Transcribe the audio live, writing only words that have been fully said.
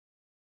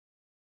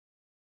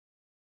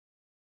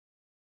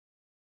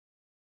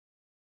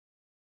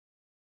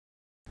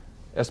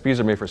SBs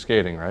are made for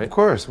skating, right? Of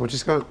course. What you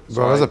got?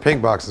 Bro, those are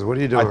pink boxes. What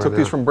are you doing? I took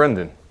these from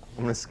Brendan.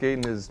 I'm gonna skate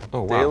in his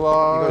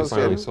Daylaws.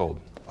 finally sold.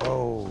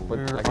 Oh,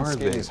 But I can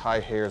skate these high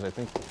hairs. I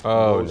think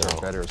Oh, those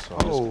are better.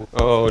 So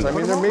oh, I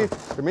mean, they're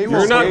made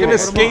You're not gonna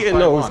skate in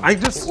those. I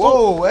just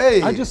sold. Whoa,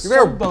 hey. I just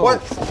sold those.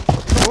 What?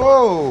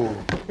 Whoa.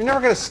 You're never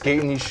gonna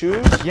skate in these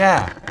shoes?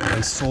 Yeah, I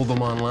sold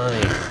them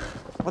online.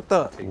 What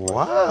the?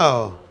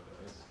 Wow.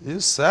 You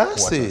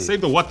sassy.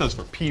 Save the what does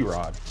for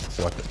P-Rod.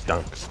 What the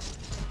dunks.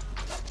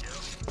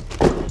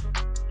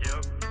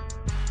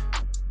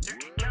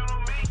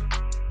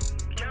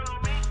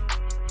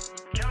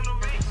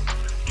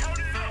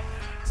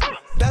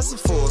 That's a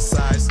full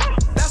size.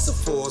 That's a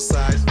full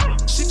size.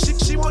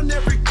 She want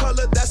every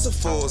color. That's a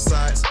full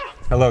size.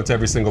 Hello to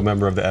every single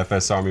member of the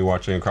FS Army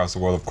watching across the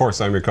world. Of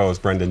course, I'm your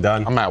co-host, Brendan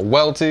Dunne. I'm at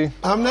Welty.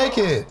 I'm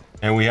naked.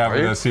 And we have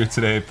with us here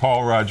today,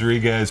 Paul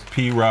Rodriguez,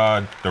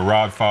 P-Rod, the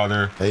Rod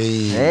Father.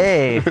 Hey.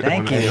 Hey,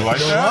 thank you. You like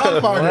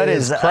that? What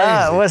is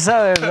up? What's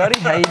up, everybody?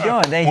 How you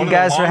doing? Thank you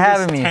guys for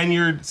having me.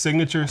 Tenured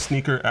signature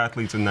sneaker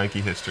athletes in Nike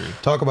history.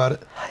 Talk about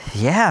it.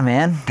 Yeah,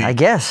 man. I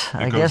guess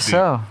goes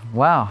so.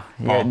 Wow.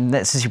 Yeah.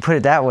 Paul. Since you put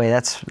it that way,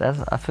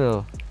 I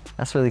feel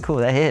that's really cool.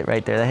 That hit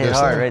right there. That hit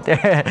hard right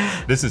there.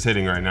 This is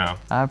hitting right now.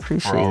 I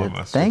appreciate for all it. of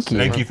us. Thank you.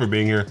 Thank you for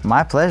being here.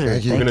 My pleasure.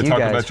 Thank you. We're going to talk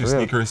guys, about your for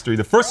real. sneaker history.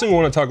 The first thing we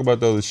want to talk about,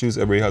 though, the shoes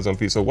everybody has on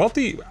feet. So,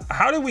 Welty,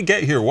 how did we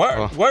get here?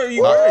 What are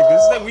you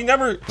wearing? We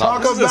never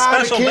talk about this is a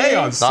special day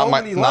on so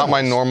many levels.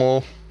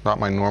 Not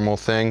my normal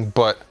thing,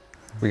 but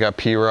we got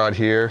P-Rod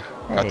here.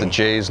 Got the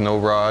J's, no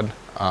rod.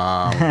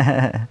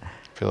 I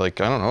feel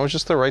like, I don't know, it's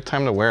just the right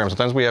time to wear them.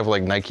 Sometimes we have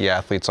like Nike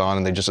athletes on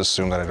and they just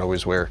assume that I'd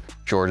always wear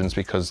Jordans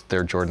because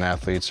they're Jordan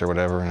athletes or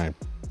whatever, and I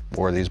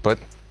wore these, but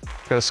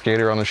got a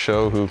skater on the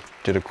show who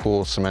did a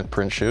cool cement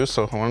print shoe,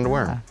 so I wanted to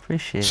wear I them.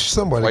 appreciate it.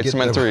 Somebody White get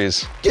cement that,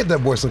 threes. Get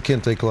that boy some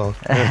Kente clothes.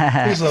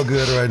 He's so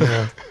good right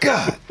now.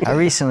 God. I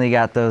recently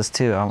got those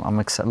too. I'm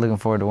looking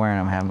forward to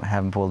wearing them.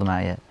 Haven't pulled them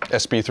out yet.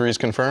 SB3s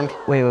confirmed?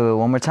 Wait,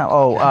 one more time.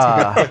 Oh,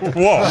 Whoa.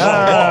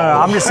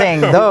 no. I'm just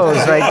saying those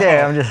right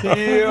there. I'm just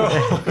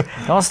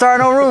don't start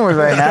no rumors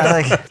right now.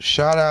 Like,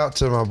 Shout out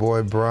to my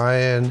boy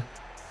Brian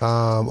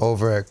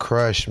over at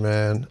Crush,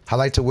 man. I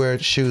like to wear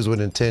shoes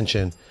with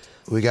intention.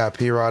 We got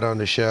P-Rod on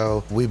the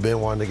show. We've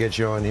been wanting to get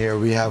you on here.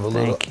 We have a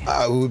little,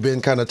 we've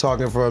been kind of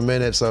talking for a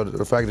minute, so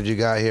the fact that you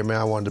got here, man,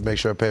 I wanted to make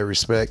sure I pay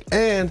respect.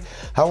 And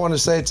I want to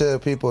say to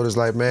people that's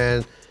like,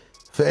 man,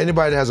 for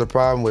anybody that has a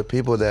problem with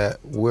people that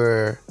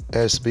wear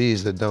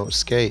SBs that don't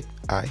skate,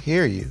 I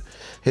hear you.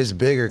 It's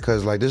bigger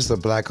because like this is a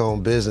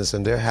black-owned business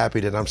and they're happy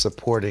that I'm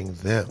supporting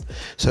them.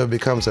 So it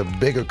becomes a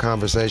bigger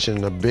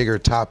conversation, a bigger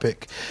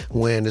topic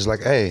when it's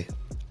like, hey,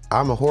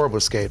 I'm a horrible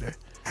skater.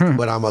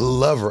 But I'm a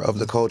lover of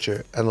the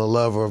culture and a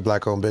lover of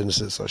black-owned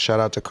businesses. So shout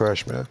out to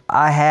Crush, man.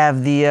 I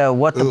have the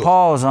What the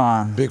Paul's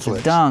on. Big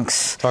flex.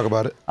 Dunks. Talk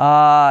about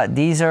it.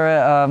 These are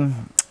a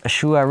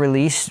shoe I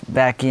released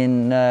back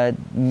in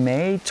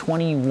May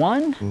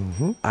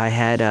 21. I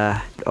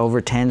had over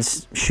 10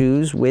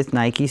 shoes with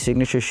Nike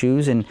signature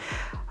shoes, and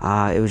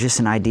it was just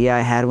an idea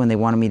I had when they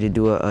wanted me to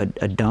do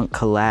a dunk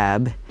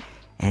collab.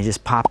 And it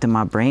just popped in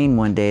my brain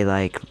one day.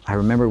 Like, I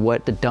remember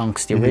what the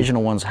Dunks, the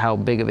original ones, how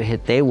big of a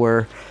hit they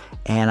were.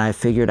 And I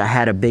figured I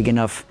had a big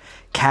enough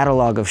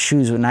catalog of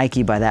shoes with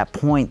Nike by that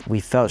point. We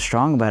felt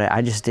strong about it.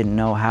 I just didn't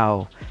know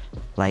how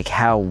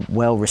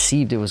well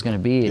received it was gonna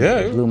be.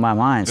 It blew my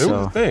mind. It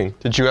was a thing.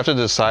 Did you have to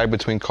decide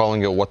between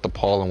calling it What the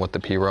Paul and What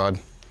the P-Rod?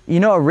 You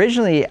know,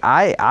 originally,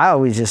 I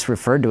always just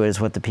referred to it as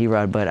What the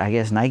P-Rod, but I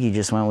guess Nike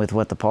just went with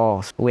What the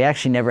Paul's. We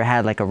actually never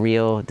had like a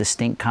real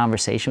distinct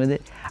conversation with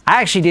it. I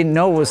actually didn't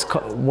know it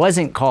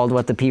wasn't called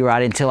What the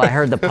P-Rod until I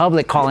heard the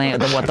public calling it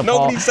the What the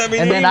Paul. Sent me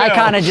an And then email.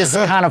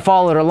 I kind of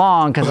followed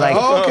along because like,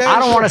 I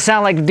don't want to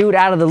sound like a dude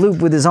out of the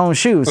loop with his own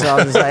shoes. So I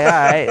was just like, all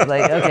right,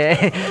 like,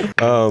 okay.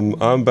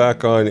 I'm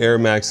back on Air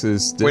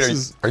Maxes.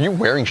 Wait, are you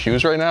wearing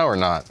shoes right now or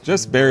not?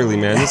 Just barely,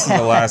 man. This is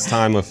the last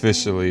time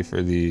officially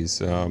for these.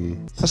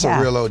 That's a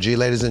real OG,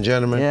 ladies and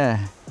gentlemen.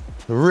 Yeah.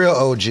 The real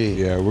OG.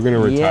 Yeah, we're gonna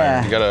retire.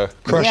 Yeah. You gotta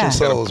Crushing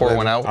souls, pour baby.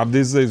 one out.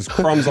 There's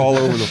crumbs all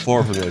over the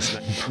floor for this. Yeah,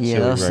 Chili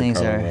those red things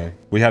colorway. are.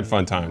 We had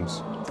fun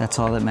times. That's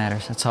all that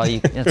matters. That's all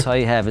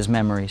you have is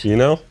memories. You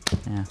know?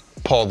 Yeah.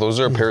 Paul, those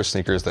are a pair of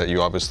sneakers that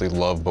you obviously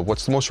love, but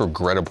what's the most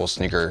regrettable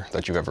sneaker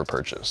that you've ever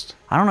purchased?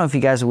 I don't know if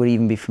you guys would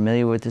even be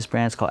familiar with this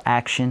brand. It's called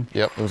Action.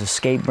 Yep. It was a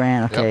skate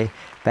brand, okay, Yep.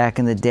 back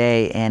in the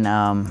day. And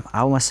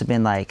I must have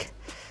been like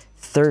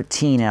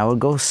 13, and I would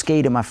go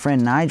skate at my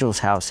friend Nigel's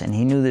house, and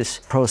he knew this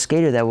pro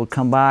skater that would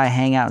come by,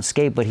 hang out and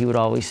skate, but he would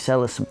always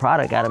sell us some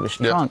product out of his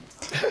trunk.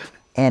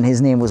 And his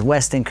name was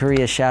Weston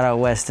Korea. Shout out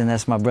Weston,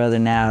 that's my brother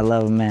now, I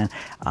love him, man.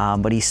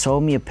 But he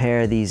sold me a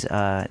pair of these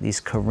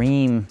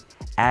Kareem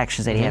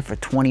Actions that he had for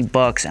 20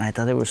 bucks, and I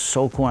thought they were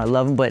so cool, and I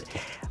love them, but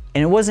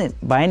And it wasn't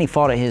by any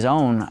fault of his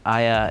own.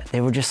 They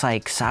were just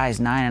like size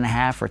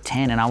 9.5 or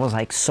 10, and I was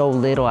like so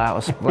little. I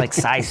was like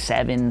size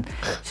 7,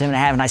 7.5,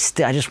 and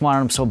I just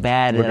wanted them so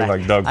bad. Looking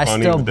like Doug I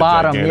Funny still with the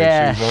bought them.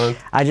 gigantic shoes on.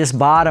 I just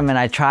bought them, and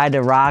I tried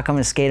to rock them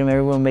and skate them.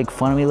 Everyone would make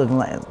fun of me,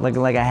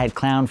 looking like I had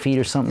clown feet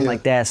or something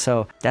like that.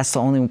 So that's the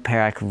only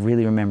pair I could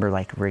really remember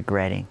like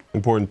regretting.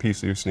 Important piece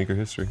of your sneaker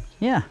history.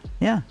 Yeah.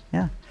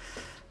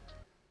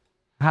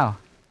 How?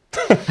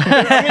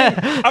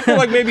 I feel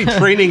like maybe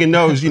training in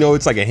those, you know,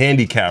 it's like a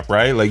handicap,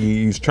 right? Like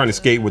you're trying to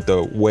skate with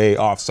the way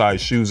off-size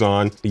shoes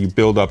on, you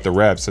build up the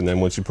reps, and then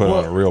once you put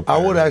on a real pair. I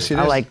would ask you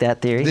this. I like that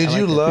theory. Did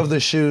you love the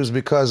shoes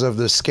because of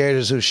the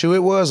skaters whose shoe it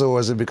was, or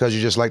was it because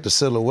you just liked the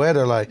silhouette,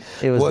 or like?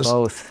 It was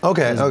both.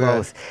 Okay, it was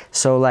both.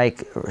 So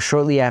like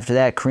shortly after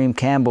that, Kareem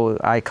Campbell,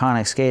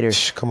 iconic skater.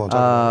 Come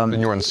on, then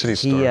you were on City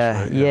Stars,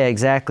 right? Yeah,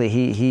 exactly.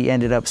 He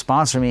ended up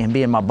sponsoring me and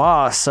being my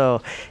boss.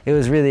 So it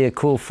was really a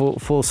cool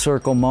full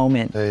circle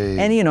moment. Hey.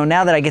 And you know,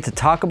 now that I get to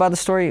talk about the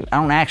story, I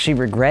don't actually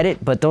regret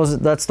it, but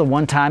that's the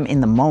one time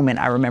in the moment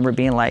I remember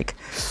being like,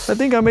 I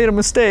think I made a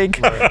mistake.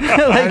 Right.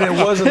 And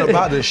it wasn't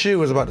about the shoe, it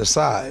was about the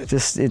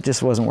size. It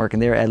just wasn't working.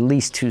 They were at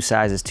least 2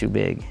 sizes too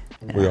big.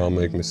 We all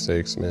make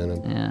mistakes, man.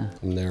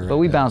 I'm there. But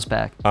we bounce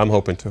back. I'm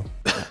hoping to.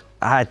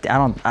 I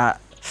don't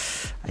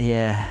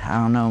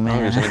know,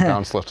 man. There's any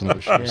bounce left in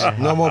those shoes. Yeah.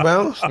 No more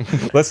bounce?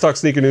 Let's talk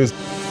sneaker news.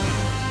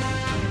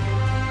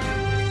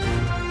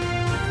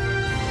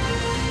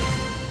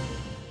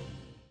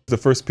 The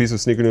first piece of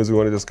sneaker news we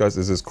want to discuss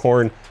is this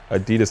Korn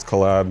Adidas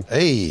collab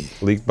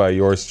leaked by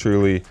yours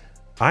truly.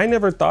 I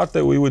never thought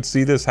that we would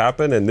see this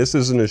happen, and this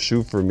isn't a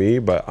shoe for me,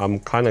 but I'm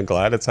kind of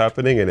glad it's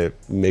happening, and it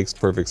makes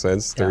perfect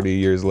sense 30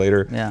 years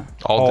later. Yeah.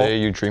 All day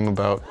you dream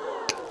about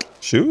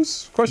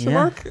shoes? Question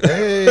mark?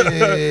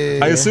 Hey.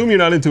 I assume you're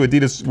not into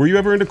Adidas. Were you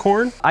ever into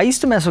Korn? I used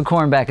to mess with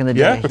Korn back in the day.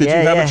 Yeah? Did you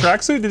have a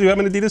tracksuit? Did you have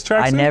an Adidas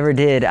tracksuit? I never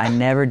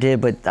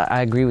did, but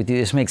I agree with you.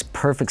 This makes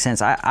perfect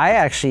sense. I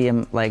actually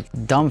am like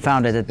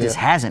dumbfounded that this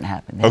hasn't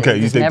happened. Okay,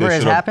 you think never they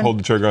has should have happened? pulled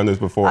the trigger on this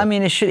before? I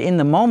mean, it should, in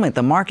the moment,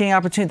 the marketing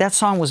opportunity, that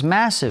song was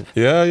massive.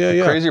 Yeah.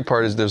 The crazy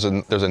part is there's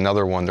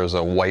another one. There's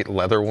a white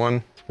leather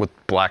one with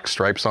black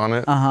stripes on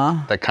it.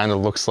 That kind of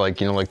looks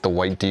like, you know, like the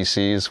white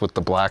DCs with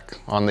the black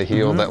on the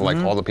heel that like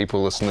all the people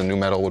who listen to nu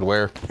metal would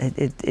wear.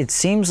 It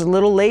seems a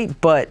little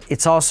late, but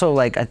it's also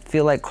like, I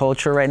feel like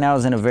culture right now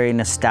is in a very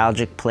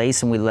nostalgic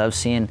place, and we love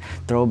seeing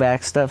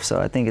throwback stuff, so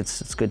I think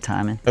it's good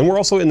timing. And we're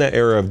also in that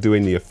era of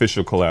doing the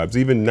official collabs.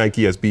 Even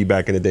Nike SB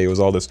back in the day was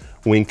all this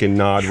wink and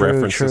nod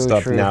reference and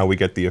stuff. Now we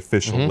get the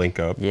official link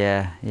up.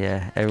 Yeah,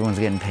 everyone's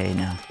getting paid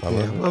now.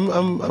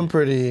 I'm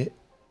pretty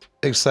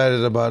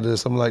excited about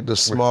this. I'm like the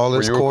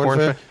smallest Korn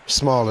fan.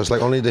 Smallest,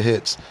 like only the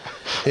hits.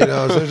 You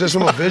know, so just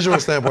from a visual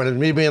standpoint, and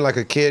me being like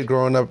a kid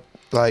growing up,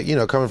 like, you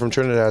know, coming from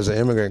Trinidad as an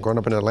immigrant, growing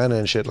up in Atlanta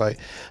and shit, like,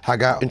 I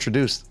got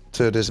introduced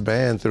to this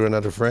band through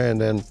another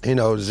friend, and, you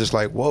know, it was just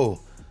like,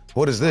 whoa,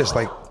 what is this?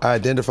 Like, I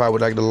identified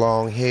with like the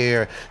long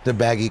hair, the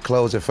baggy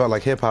clothes. It felt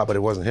like hip hop, but it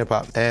wasn't hip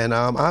hop. And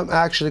I'm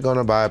actually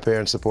gonna buy a pair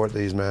and support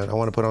these, man. I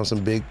wanna put on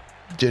some big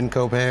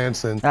Jinko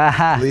pants and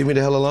leave me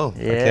the hell alone.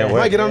 I can't wait.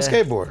 I might get on a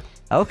skateboard.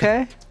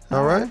 Okay.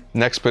 All right.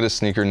 Next bit of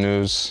sneaker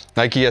news.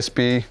 Nike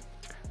SB,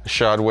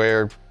 Shad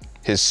wear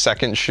his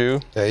second shoe.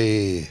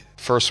 Hey.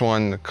 First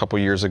one a couple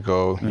years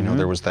ago, you know,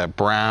 there was that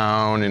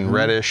brown and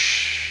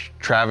reddish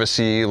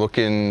Travisy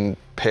looking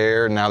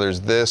pair. Now there's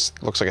this.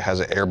 Looks like it has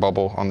an air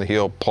bubble on the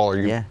heel. Paul, are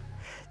you? Yeah.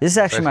 This is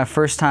actually my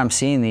first time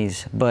seeing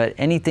these, but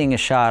anything a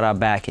shot, I'll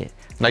back it.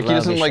 Nike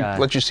doesn't like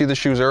let you see the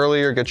shoes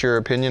early or get your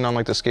opinion on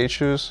like the skate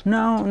shoes?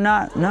 No,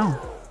 not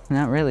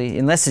really.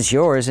 Unless it's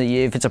yours.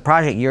 If it's a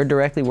project you're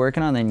directly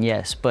working on, then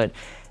yes. But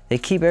they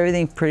keep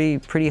everything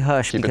pretty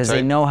hush because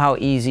they know how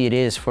easy it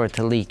is for it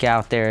to leak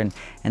out there,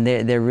 and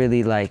they're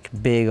really like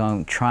big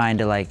on trying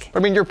to like. I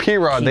mean, you're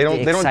P-Rod.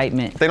 They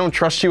excitement. They don't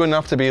trust you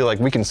enough to be like,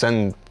 we can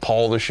send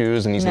Paul the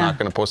shoes and he's not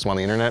going to post them on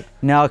the internet.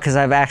 No, because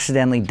I've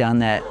accidentally done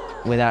that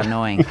without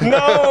knowing.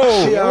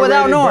 No!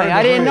 Without knowing.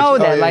 I didn't know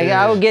that.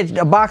 I would get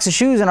a box of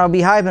shoes and I'll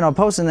be hyping, I'll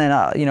post, and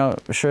then, you know,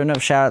 sure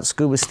enough, shout out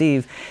Scuba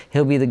Steve.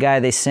 He'll be the guy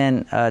they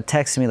send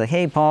text me like,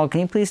 hey, Paul,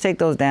 can you please take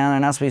those down? They're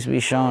not supposed to be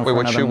shown for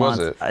another month.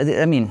 Wait, what shoe was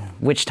it? I mean,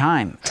 which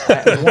time?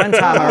 One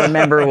time I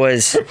remember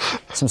was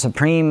some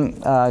Supreme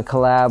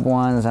collab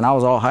ones, and I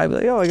was all hyped,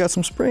 like, yo, I got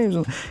some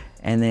Supremes.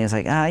 And then it's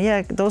like,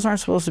 yeah, those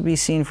aren't supposed to be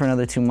seen for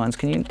another 2 months.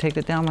 Can you take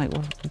that down? I'm like,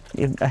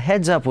 well, a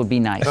heads up would be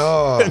nice.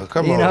 Oh,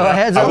 come on. You know, a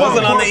heads up. I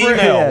wasn't on the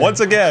email, once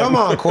again. Come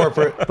on,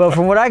 corporate. But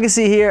from what I can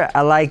see here,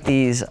 I like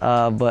these.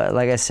 But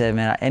like I said,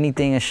 man,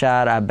 anything a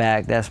shot, I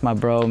back. That's my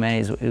bro,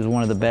 man. He's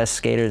one of the best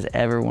skaters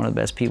ever, one of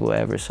the best people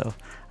ever. So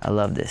I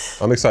love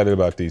this. I'm excited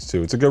about these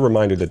too. It's a good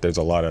reminder that there's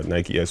a lot of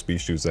Nike SB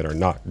shoes that are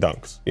not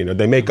Dunks. You know,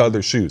 they make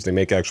other shoes. They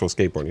make actual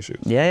skateboarding shoes.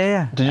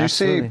 Yeah. Did you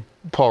see,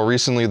 Paul,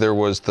 recently there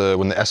was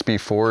when the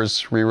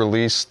SB4s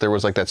re-released, there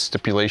was like that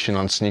stipulation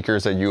on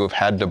sneakers that you have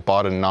had to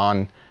bought a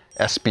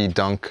non-SB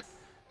Dunk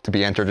to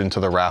be entered into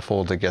the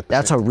raffle to get.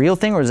 That's a real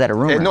thing, or is that a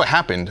rumor? No, it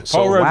happened. So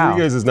Paul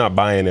Rodriguez is not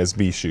buying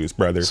SB shoes,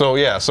 brother. So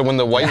yeah, so when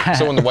the white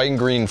and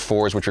green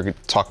 4s, which we're going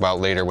to talk about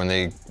later, when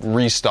they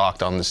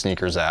restocked on the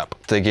sneakers app,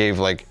 they gave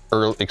like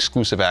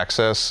exclusive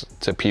access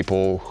to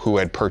people who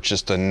had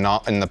purchased in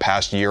the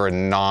past year a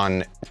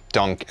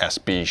non-Dunk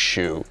SB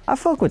shoe. I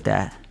fuck with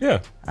that. Yeah.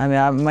 I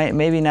mean,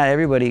 maybe not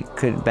everybody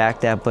could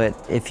back that, but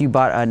if you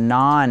bought a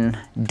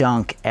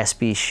non-Dunk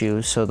SB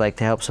shoe, so like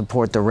to help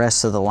support the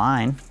rest of the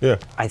line, yeah,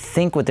 I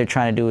think what they're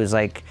trying to do is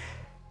like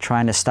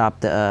trying to stop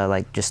the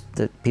like just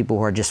the people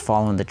who are just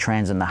following the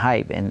trends and the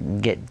hype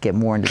and get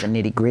more into the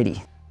nitty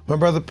gritty. My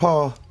brother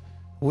Paul,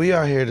 we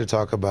are here to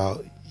talk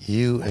about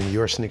you and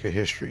your sneaker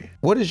history.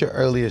 What is your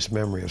earliest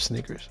memory of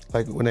sneakers?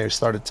 Like when they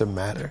started to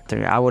matter?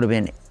 I would have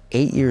been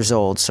 8 years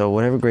old, so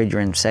whatever grade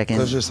you're in, second,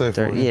 let's just say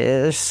third,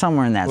 yeah, there's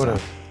somewhere in that zone.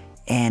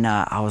 And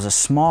I was a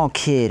small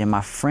kid, and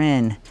my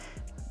friend,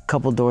 a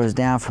couple doors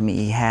down from me,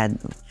 he had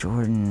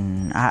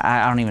Jordan,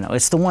 I don't even know.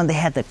 It's the one that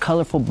had the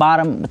colorful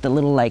bottom with the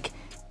little like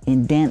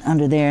indent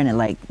under there, and it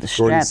like the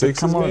strap would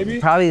come over.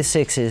 Maybe? Probably the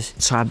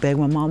 6s. So I begged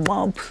my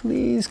mom,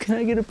 please, can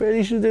I get a pair of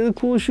these shoes? They're the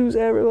coolest shoes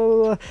ever, blah,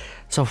 blah, blah.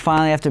 So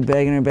finally, after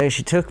begging her,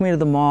 she took me to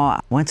the mall.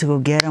 I went to go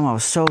get them. I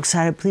was so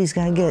excited. Please,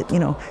 can I get, you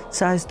know,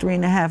 size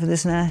 3.5 of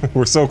this and that?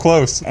 We're so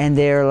close. And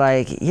they're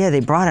like, yeah, they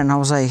brought it. And I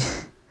was like,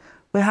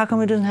 wait, how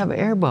come it doesn't have an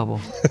air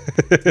bubble?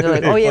 They're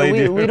like, oh yeah,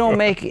 we don't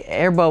make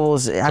air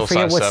bubbles. I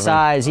forget what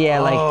size. Yeah,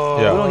 like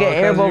we don't get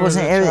air bubbles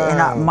and everything.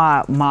 And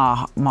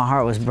my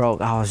heart was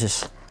broke. I was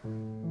just,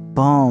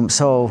 boom.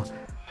 So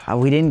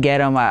we didn't get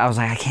them. I was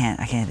like, I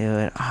can't do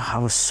it. I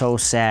was so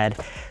sad.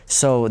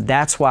 So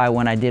that's why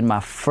when I did my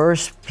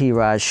first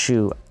P-Rod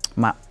shoe,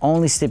 my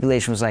only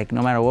stipulation was like,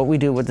 no matter what we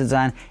do with the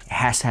design, it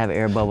has to have an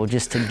air bubble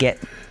just to get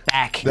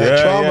back.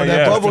 That trauma,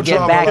 that bubble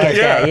trauma. Get back at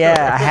that.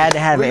 Yeah, I had to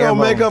have an air bubble.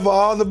 We're going to make up for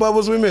all the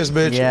bubbles we missed,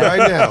 bitch,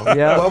 right now.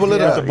 Bubble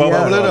it up.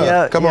 Bubble it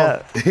up. Come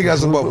on. You got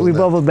some bubbles. We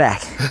bubbled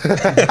back.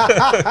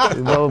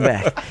 We bubbled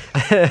back.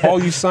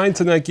 Paul, you signed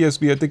to Nike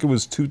SB, I think it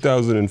was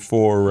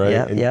 2004, right?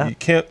 Yeah, and you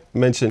can't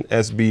mention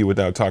SB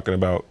without talking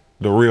about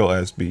the real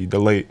SB, the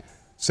late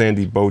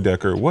Sandy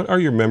Bodecker. What are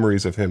your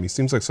memories of him? He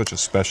seems like such a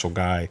special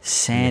guy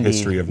in the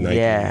history of Nike,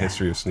 in the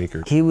history of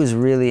sneakers. He was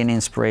really an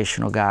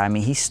inspirational guy. I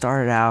mean, he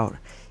started out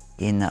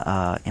in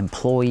the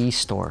employee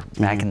store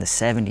back in the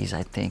 70s,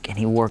 I think, and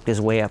he worked his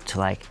way up to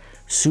like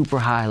super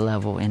high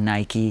level in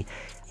Nike.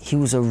 He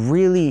was a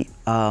really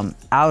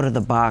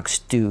out-of-the-box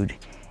dude,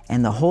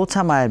 and the whole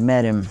time I had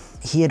met him,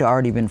 he had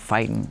already been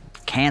fighting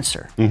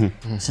cancer.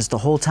 Since the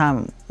whole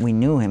time we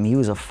knew him, he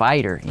was a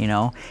fighter, you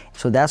know?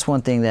 So that's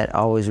one thing that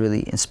always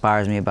really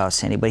inspires me about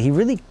Sandy. But he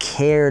really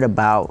cared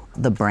about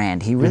the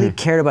brand. He really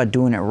cared about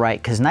doing it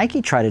right, because Nike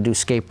tried to do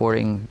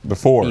skateboarding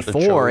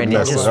before and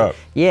it just,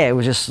 it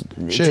was just,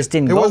 it just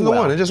didn't go well. It wasn't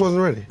the one, it just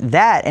wasn't ready.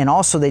 That, and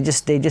also they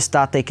just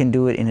thought they can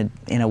do it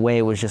in a way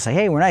it was just like,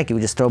 hey, we're Nike,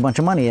 we just throw a bunch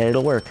of money at it,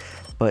 it'll work.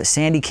 But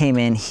Sandy came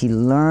in, he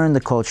learned the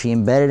culture, he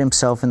embedded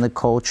himself in the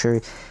culture.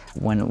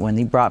 When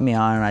he brought me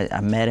on and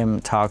I met him,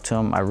 talked to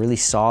him, I really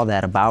saw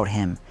that about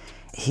him.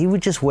 He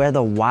would just wear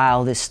the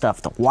wildest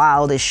stuff, the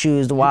wildest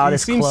shoes, the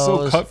wildest clothes. He seems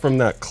so cut from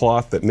that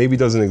cloth that maybe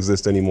doesn't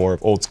exist anymore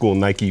of old school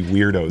Nike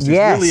weirdos.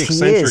 Yes, really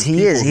eccentric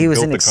he is. He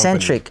was an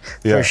eccentric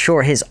for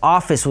sure. His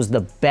office was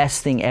the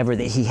best thing ever.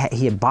 That he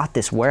had bought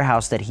this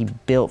warehouse that he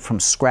built from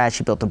scratch.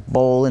 He built a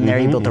bowl in there.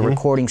 He built a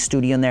recording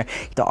studio in there.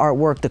 The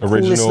artwork, the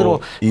coolest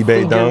little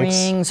eBay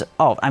figurines. Dunks.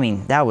 Oh, I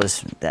mean, that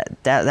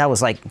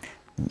was like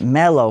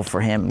mellow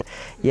for him.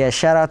 Yeah,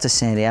 shout out to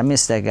Sandy. I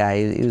miss that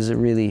guy. He was a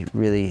really,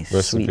 really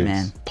sweet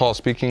man. Paul,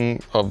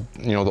 speaking of,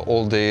 you know, the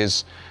old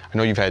days, I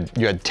know you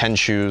had 10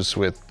 shoes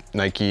with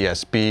Nike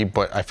SB,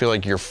 but I feel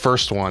like your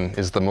first one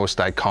is the most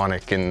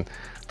iconic in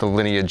the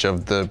lineage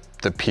of the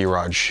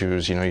P-Rod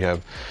shoes. You know, you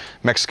have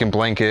Mexican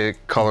blanket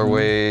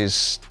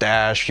colorways,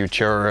 Dash,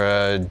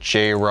 Futura,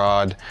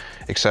 J-Rod,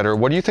 etc.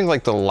 What do you think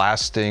like the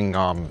lasting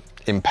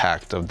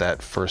impact of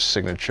that first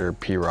signature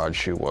P-Rod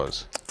shoe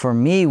was? For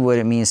me, what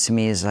it means to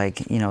me is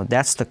like, you know,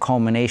 that's the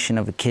culmination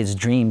of a kid's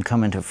dream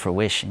coming to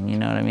fruition. You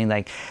know what I mean?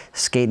 Like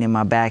skating in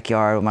my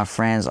backyard with my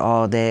friends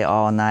all day,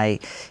 all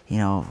night, you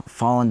know,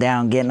 falling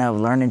down, getting up,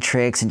 learning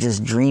tricks, and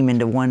just dreaming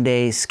to one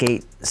day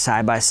skate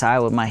side by side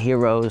with my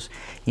heroes.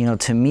 You know,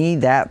 to me,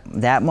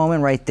 that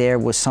moment right there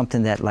was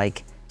something that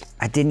like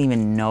I didn't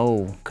even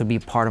know could be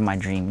part of my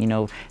dream, you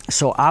know?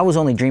 So I was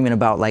only dreaming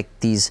about like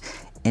these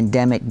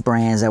endemic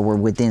brands that were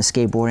within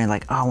skateboarding,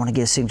 like, oh, I want to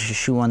get a signature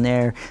shoe on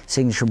there,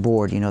 signature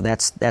board. You know,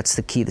 that's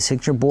the key. The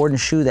signature board and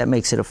shoe, that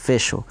makes it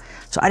official.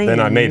 So I didn't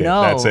even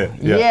know. That's it.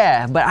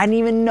 Yeah, but I didn't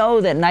even know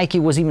that Nike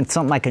was even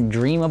something I could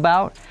dream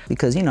about,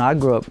 because, you know, I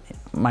grew up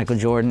Michael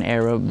Jordan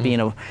era,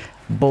 being a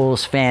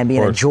Bulls fan,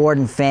 being a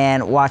Jordan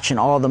fan, watching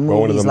all the movies.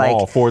 Going to the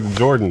mall for the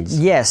Jordans.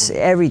 Yes,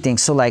 everything.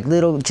 So like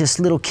little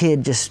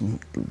kid just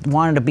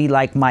wanted to be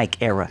like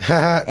Mike era.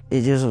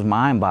 It just was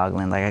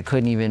mind-boggling. Like I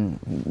couldn't even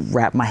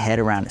wrap my head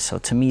around it. So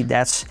to me,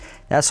 that's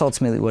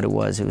ultimately what it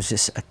was. It was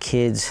just a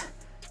kid's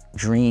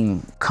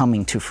dream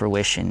coming to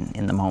fruition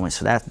in the moment.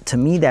 So that, to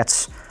me,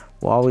 that's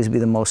will always be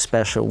the most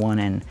special one,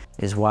 and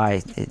is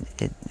why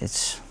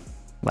it's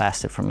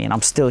lasted for me. And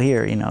I'm still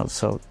here, you know,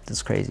 so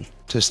it's crazy.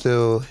 To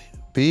still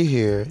be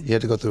here, you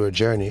had to go through a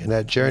journey, and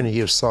that journey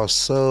you saw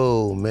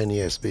so many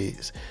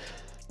SBs.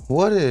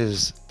 What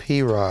is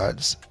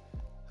P-Rod's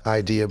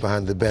idea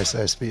behind the best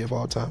SB of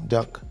all time?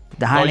 Dunk.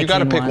 The Heineken you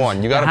gotta pick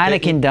one. You gotta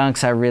pick pick Heineken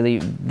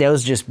Dunks.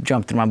 Those just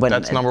jumped through my butt.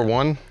 That's number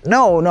one?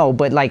 No,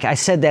 but like I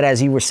said that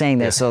as you were saying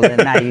that, so that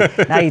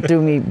now you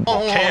threw me.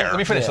 Let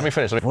me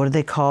finish. What did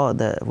they call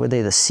it? Were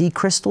they the sea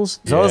crystals?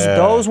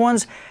 Those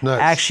ones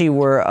nuts. Actually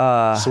were.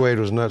 Suede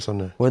was nuts on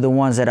there. Were the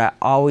ones that I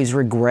always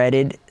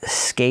regretted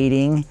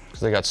skating.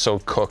 They got so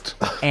cooked.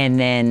 And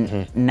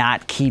then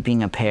not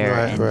keeping a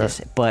pair.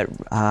 But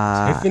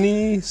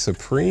Tiffany,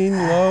 Supreme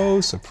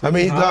Low, Supreme I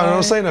mean, High.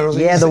 don't say no.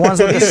 Yeah, the ones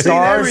with the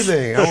stars.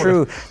 Everything.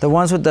 True. The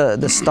ones with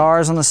the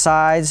stars on the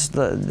sides.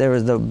 There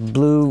was the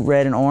blue,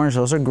 red, and orange.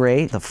 Those are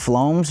great. The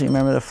FLOMs. You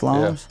remember the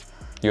FLOMs? Yeah.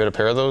 You had a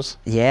pair of those?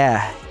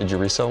 Yeah. Did you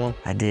resell them?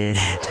 I did.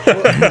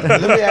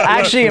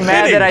 Actually, I'm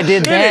mad that I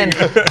did then.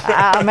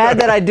 I'm mad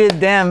that I did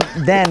them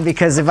then,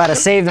 because if I'd have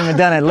saved them and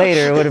done it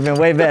later, it would have been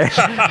way better.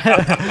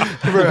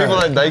 For people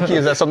at Nike,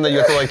 is that something that you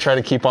have to like try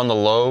to keep on the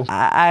low?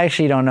 I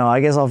actually don't know.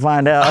 I guess I'll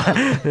find out.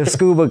 If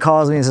Scuba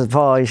calls me and says,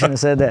 Paul, you shouldn't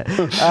have said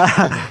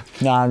that.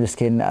 No, I'm just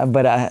kidding.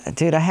 But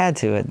dude, I had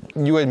to.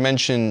 You had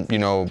mentioned, you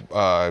know,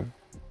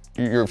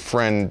 your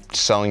friend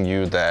selling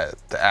you the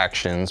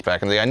actions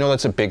back in the day. I know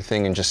that's a big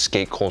thing in just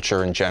skate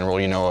culture in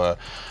general. You know,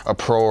 a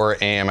pro or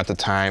AM at the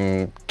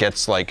time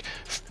gets like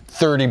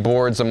 30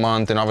 boards a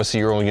month, and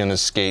obviously you're only gonna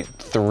skate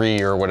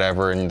 3 or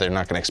whatever, and they're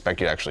not gonna expect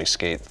you to actually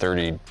skate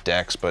 30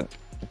 decks, but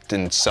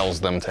then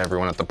sells them to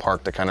everyone at the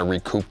park to kind of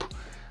recoup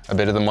a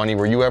bit of the money.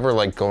 Were you ever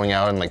like going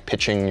out and like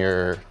pitching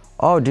your...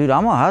 Oh, dude,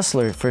 I'm a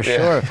hustler for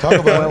sure. Talk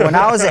about when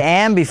I was an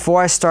AM,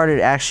 before I started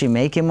actually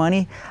making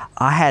money,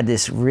 I had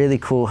this really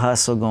cool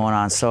hustle going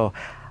on. So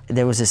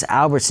there was this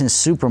Albertsons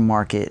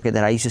supermarket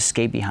that I used to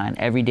skate behind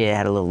every day. I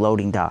had a little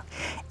loading dock.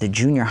 The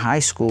junior high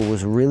school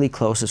was really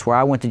close. It's where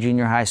I went to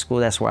junior high school.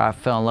 That's where I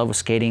fell in love with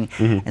skating.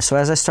 And so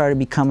as I started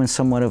becoming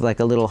somewhat of like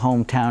a little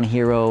hometown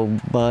hero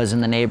buzz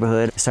in the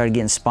neighborhood, I started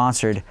getting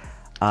sponsored.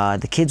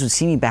 The kids would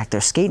see me back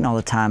there skating all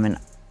the time,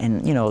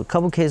 and you know, a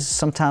couple kids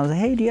sometimes,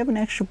 hey, do you have an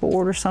extra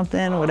board or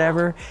something, or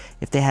whatever?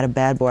 If they had a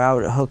bad board, I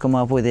would hook them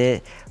up with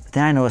it. But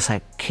then I noticed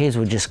like kids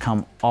would just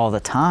come all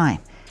the time.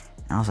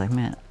 And I was like,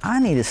 man,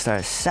 I need to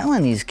start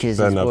selling these kids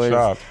these boards.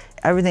 Shop.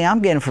 Everything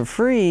I'm getting for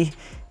free,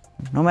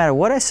 no matter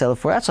what I sell it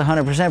for, that's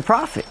 100%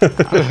 profit.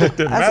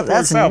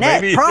 that's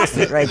net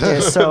profit right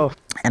there. So,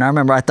 and I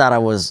remember I thought I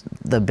was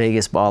the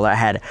biggest baller. I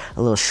had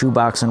a little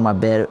shoebox under my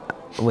bed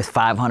with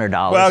 $500.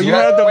 Wow, you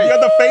had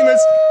the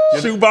famous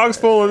shoebox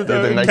full of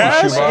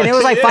cash? And it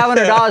was like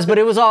 $500, but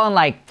it was all in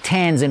like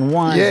tens and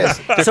ones.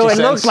 Yes. So it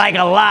looked like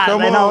a lot.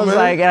 And I was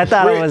like, and I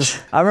thought it was,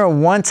 I remember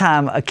one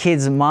time a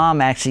kid's mom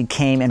actually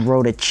came and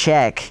wrote a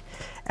check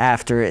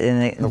after it,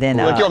 and then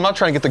like, yo, I'm not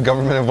trying to get the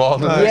government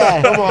involved in this.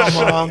 Yeah. Come on,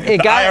 mom.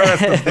 IRS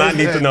does not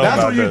need to know That's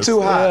about when you're this.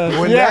 too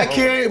hot. When that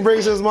kid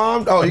brings his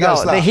mom, you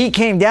gotta stop. The heat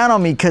came down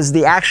on me because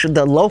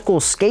the local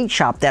skate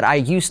shop that I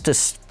used to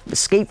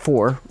skate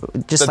for,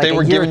 just like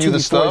a year or two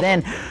before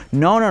then.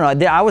 No.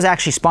 I was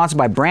actually sponsored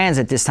by brands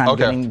at this time,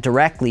 getting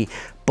directly.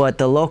 But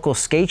the local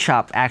skate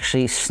shop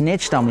actually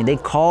snitched on me. They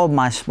called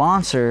my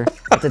sponsor.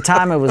 At the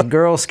time, it was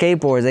Girl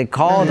Skateboards. They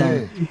called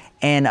him.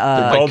 And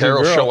did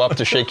Carol show up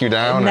to shake you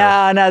down?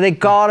 No, they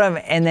called him.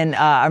 And then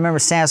I remember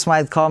Sam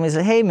Smythe called me and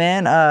said, hey,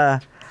 man, I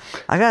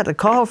got a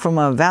call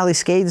from Valley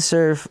Skate and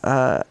Surf.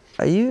 Are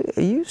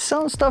you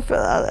selling stuff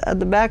at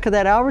the back of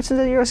that Albertsons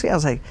that you're skating? I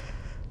was like,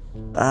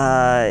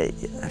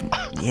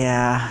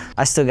 yeah.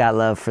 I still got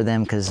love for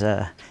them because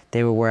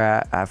they were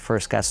where I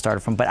first got started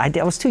from. But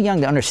I was too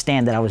young to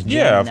understand that I was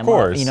jamming them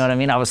up. You know what I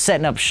mean? I was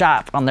setting up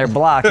shop on their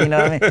block. You know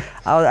what I mean?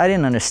 I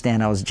didn't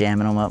understand I was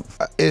jamming them up.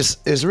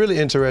 It's really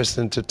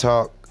interesting to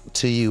talk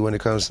to you when it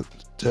comes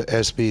to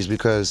SBs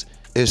because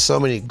there's so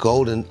many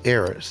golden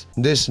eras.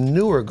 This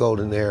newer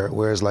golden era,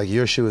 whereas like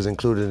your shoe is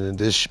included in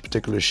this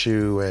particular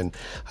shoe and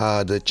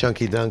the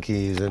chunky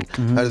dunkies and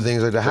other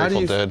things like that.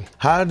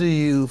 How do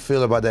you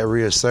feel about that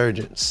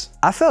resurgence?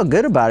 I felt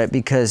good about it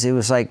because it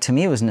was like, to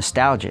me, it was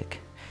nostalgic.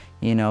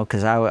 You know,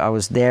 because I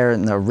was there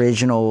in the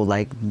original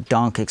like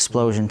dunk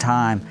explosion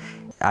time.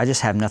 I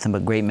just have nothing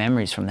but great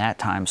memories from that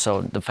time.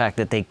 So the fact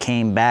that they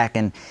came back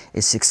and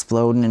it's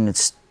exploding and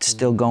it's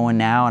still going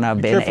now, and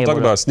I've been able to talk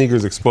about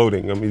sneakers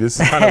exploding. I mean, this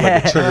is kind of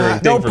like a triggering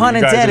thing. No pun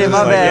intended.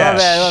 My bad.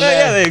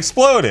 Yeah, they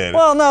exploded.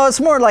 Well, no, it's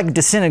more like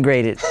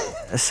disintegrated.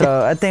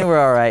 So I think we're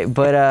all right.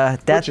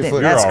 But that's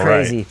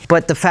crazy. Right.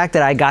 But the fact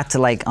that I got to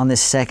like on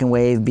this second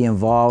wave be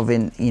involved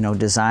in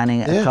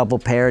designing a couple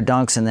pair of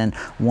dunks and then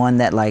one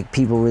that like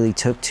people really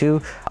took to,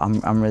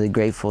 I'm really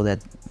grateful that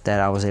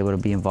I was able to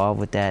be involved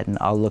with that, and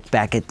I'll look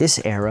back at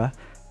this era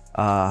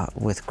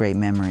with great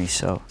memories.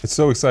 So it's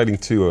so exciting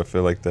too. I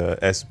feel like the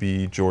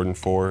SB Jordan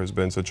 4 has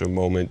been such a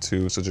moment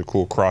too, such a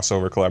cool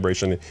crossover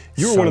collaboration.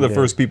 You were one of the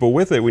first people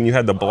with it when you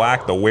had the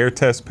black, the wear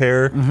test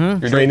pair,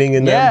 you're training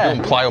in there.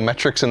 Doing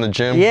plyometrics in the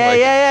gym.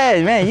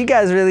 Yeah, man, you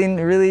guys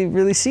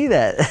really see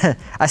that.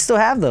 I still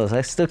have those.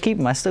 I still keep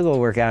them. I still go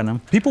work out in them.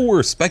 People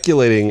were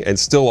speculating, and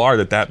still are,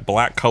 that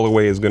black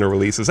colorway is going to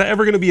release. Is that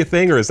ever going to be a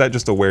thing, or is that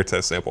just a wear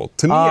test sample?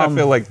 To me, I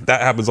feel like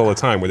that happens all the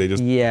time, where they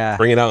just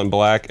bring it out in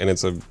black, and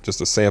it's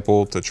just a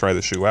sample to try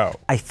the shoe out.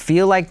 I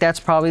feel like that's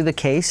probably the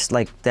case.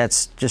 Like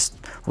that's just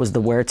was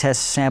the wear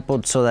test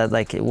sampled so that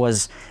like it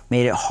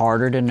made it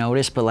harder to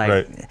notice, but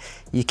like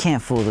you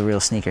can't fool the real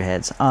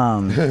sneakerheads.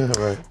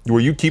 Were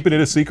you keeping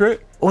it a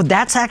secret? Well,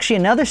 that's actually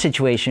another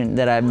situation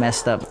that I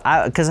messed up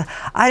because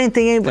I didn't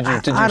think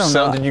anybody.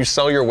 Did you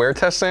sell your wear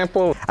test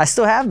sample? I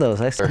still have those.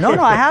 No,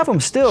 I have them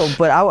still.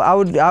 But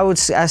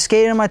I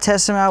skated them, I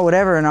tested them out,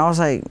 whatever, and I was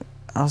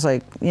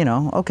like, you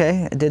know,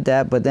 okay, I did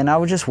that, but then I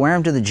would just wear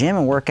them to the gym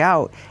and work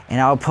out,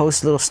 and I would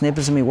post little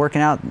snippets of me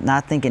working out,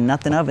 not thinking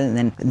nothing of it,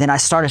 and then I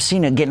started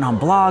seeing it getting on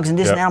blogs and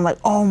this and that. I'm like,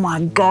 oh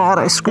my God,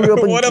 I screwed up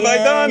again. What have I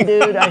done?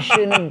 Dude, I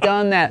shouldn't have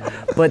done that.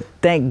 But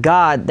thank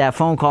God that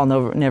phone call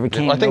never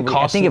came. I think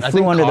it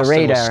flew under the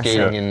radar. Was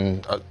skating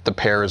in the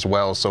pair as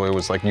well, so it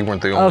was like you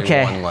weren't the only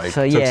one. Like,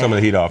 so took some of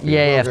the heat off.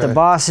 Yeah, if the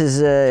boss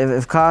is,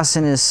 if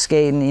Costin is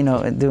skating, you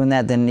know, doing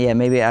that, then yeah,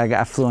 maybe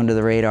I flew under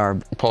the radar.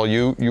 Paul,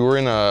 you were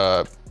in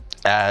a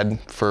ad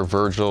for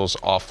Virgil's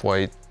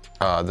Off-White,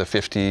 the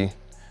 50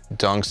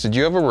 Dunks. Did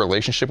you have a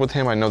relationship with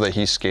him? I know that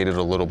he skated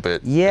a little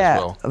bit as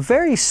well. A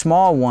very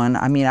small one.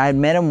 I mean, I had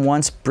met him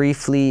once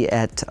briefly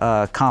at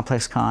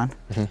Complex Con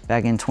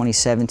back in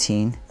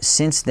 2017.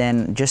 Since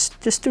then, just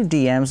through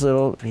DMs,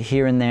 little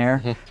here and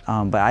there.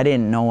 But I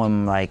didn't know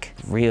him like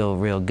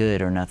real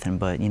good or nothing.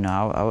 But you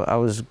know, I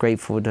was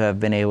grateful to have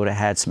been able to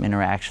had some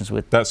interactions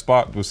with. That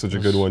spot was such a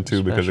good one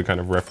too, because it kind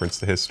of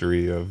referenced the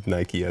history of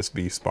Nike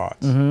SB spots.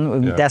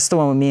 That's the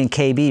one with me and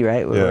KB,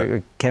 right?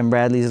 Where Kevin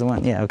Bradley's the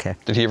one. Yeah, okay.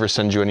 Did he ever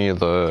send you any of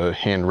the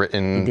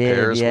handwritten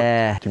pairs?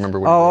 Yeah. Do you remember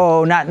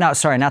what?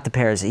 Sorry, not the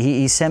pairs.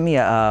 He sent me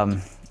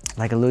a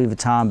like a Louis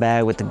Vuitton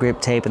bag with the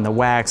grip tape and the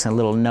wax and a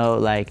little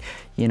note, like,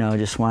 you know,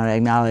 just want to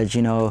acknowledge,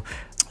 you know,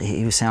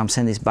 he was saying I'm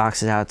sending these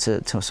boxes out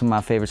to some of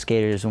my favorite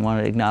skaters and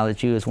want to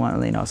acknowledge you as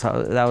one, you know,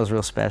 so that was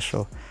real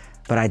special.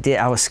 But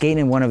I was skating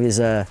in one of his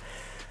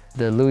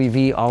the Louis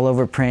V all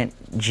over print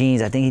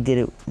jeans. I think he did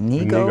it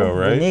Nigo,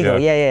 right?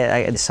 Nigo,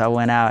 yeah. So I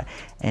went out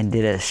and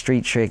did a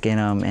street trick in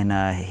them,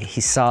 and he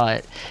saw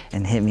it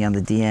and hit me on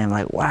the DM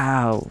like,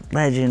 wow,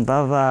 legend,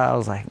 blah, blah. I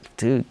was like,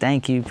 dude,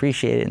 thank you,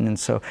 appreciate it. And then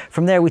so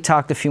from there we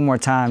talked a few more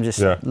times, just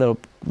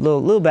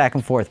little back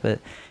and forth, but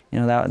you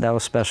know, that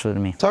was special to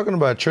me. Talking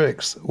about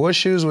tricks, what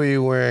shoes were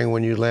you wearing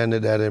when you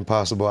landed that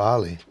impossible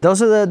ollie?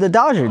 Those are the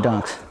Dodger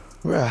Dunks.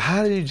 Bro,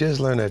 how did you just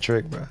learn that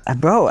trick, bro?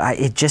 Bro,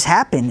 it just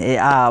happened.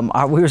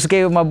 We were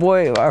skating with my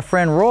boy, our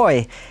friend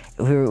Roy.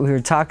 We were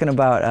talking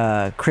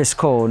about Chris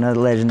Cole, another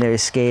legendary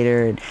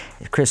skater. And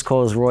Chris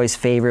Cole is Roy's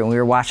favorite. And we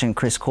were watching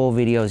Chris Cole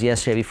videos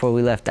yesterday before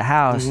we left the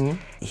house.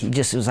 He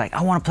just was like,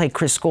 I want to play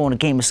Chris Cole in a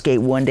game of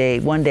skate one day.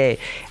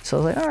 So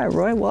I was like, all right,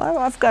 Roy, well,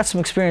 I've got some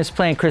experience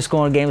playing Chris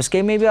Cole in a game of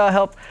skate. Maybe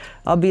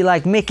I'll be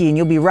like Mickey and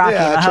you'll be Rocky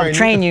and I'll help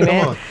train you,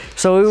 man.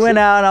 So we went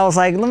out and I was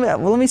like,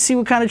 let me see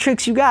what kind of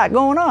tricks you got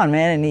going on,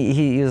 man. And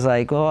he was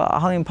like, well,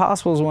 Ollie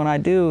Impossible is one I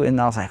do. And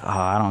I was like, oh,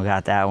 I don't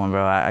got that one,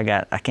 bro.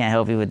 I can't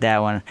help you with that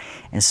one.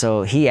 And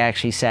so he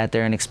actually sat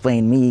there and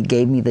explained me,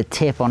 gave me the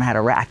tip on how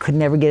to wrap. I could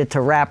never get it to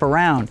wrap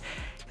around.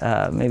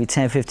 Maybe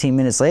 10, 15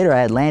 minutes later,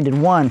 I had landed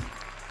one.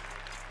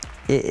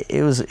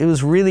 It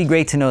was really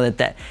great to know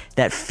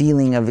that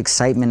feeling of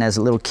excitement as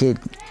a little kid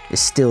is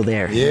still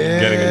there. Yeah,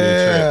 getting a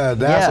new trick.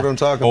 That's what I'm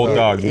talking about. Old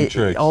dog, new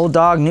trick. Old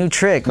dog, new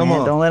trick. Come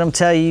on. Don't let them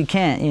tell you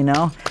can't, you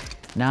know?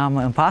 Now I'm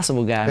an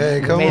impossible guy.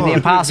 Hey, come Made on. the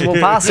impossible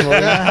possible.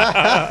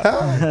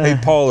 Hey,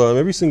 Paul,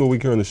 every single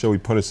week here on the show, we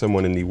punish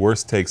someone in the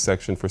worst take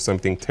section for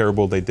something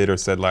terrible they did or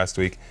said last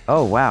week.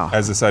 Oh, wow.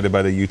 As decided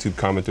by the YouTube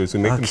commenters.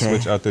 We make them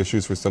switch out their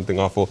shoes for something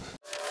awful.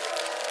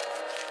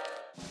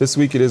 This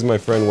week it is my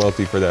friend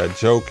Welty for that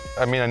joke.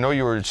 I mean, I know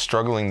you were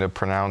struggling to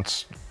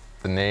pronounce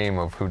the name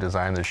of who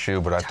designed the shoe,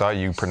 but I thought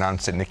you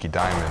pronounced it Nicky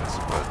Diamonds.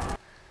 But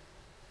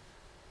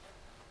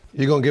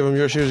you gonna give him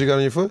your shoes you got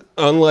on your foot?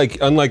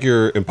 Unlike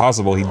your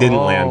Impossible, he didn't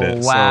land it.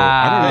 Wow. So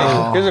I don't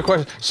know. Here's a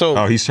question.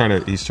 So he's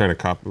trying to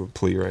cop a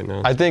plea right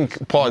now. I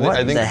think, Paul. What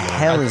I think the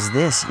hell is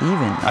this even?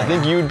 I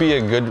think you'd be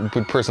a good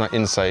person on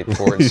insight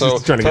for it. He's So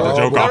just trying to get the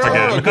joke off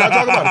again.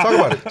 Talk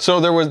about it.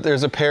 So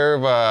there's a pair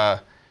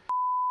of.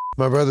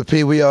 My brother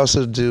P, we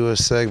also do a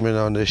segment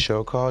on this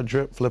show called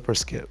Drip, Flip, or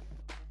Skip.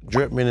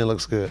 Drip meaning it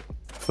looks good.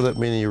 Flip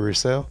meaning you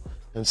resell.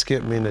 And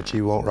skip meaning that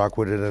you won't rock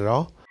with it at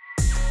all.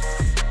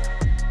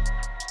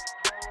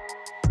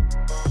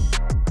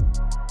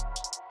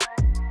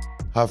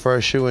 Our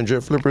first shoe in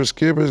Drip, Flip, or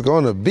Skip is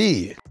gonna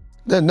be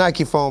the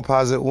Nike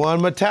Foamposite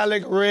 1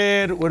 metallic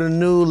red with a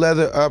new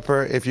leather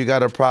upper. If you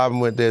got a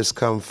problem with this,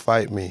 come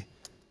fight me,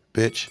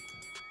 bitch.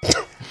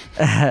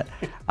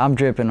 I'm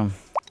dripping them.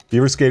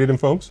 You ever skated in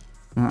foams?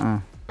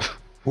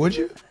 Would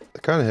you?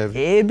 Kind of heavy.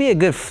 It'd be a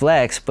good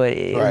flex, but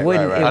it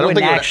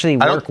wouldn't actually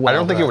work well. I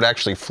don't think it would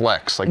actually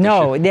flex. Like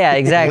no, yeah,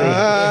 exactly.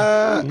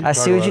 I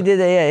see what you did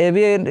there. Yeah,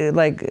 it'd be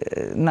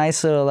a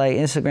nice little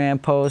Instagram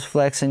post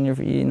flexing your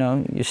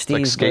steez.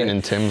 Like skating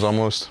in Tim's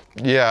almost.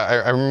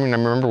 Yeah, I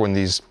remember when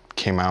these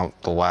came out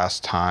the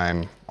last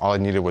time. All I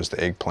needed was the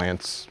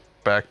eggplants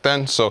back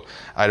then, so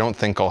I don't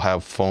think I'll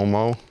have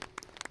FOMO.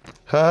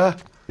 Huh?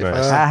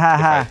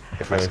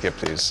 If I skip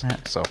these,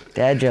 so.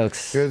 Dad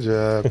jokes. Good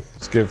job.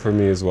 It's good for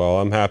me as well.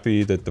 I'm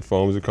happy that the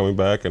foams are coming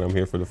back, and I'm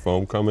here for the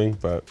foam coming,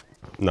 but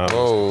not.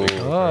 Oh,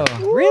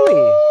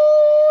 really?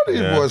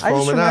 These boys I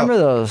just foaming remember out.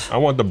 those. I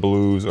want the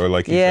blues or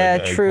like you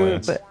said, the true.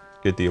 eggplants. But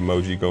get the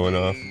emoji going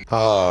off.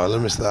 Oh, let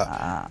me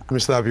stop. Let me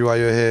stop you while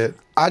you're ahead.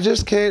 I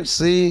just can't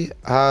see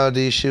how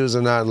these shoes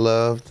are not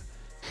loved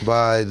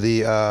by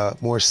the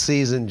more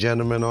seasoned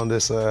gentlemen on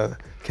this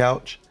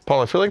couch.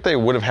 Paul, I feel like they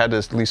would have had to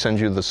at least send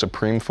you the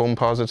Supreme foam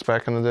posits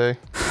back in the day.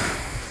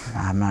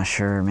 I'm not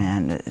sure,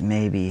 man.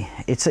 Maybe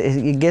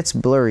it gets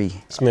blurry.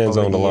 This man's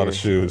owned a lot of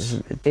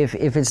shoes. If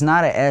it's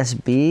not an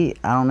SB,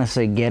 I don't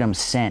necessarily get them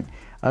sent.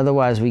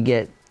 Otherwise, we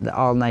get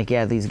all Nike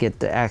athletes get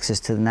the access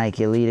to the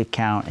Nike Elite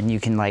account, and you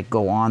can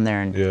go on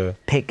there and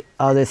pick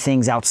other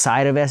things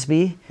outside of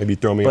SB. Maybe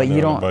throw me on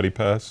the buddy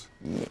pass.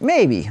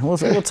 Maybe we'll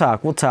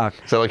talk. We'll talk.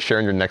 Is that like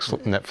sharing your next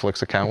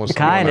Netflix account with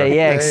someone? Kinda,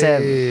 yeah.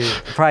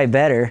 Except probably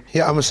better.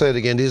 Yeah, I'm gonna say it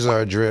again. These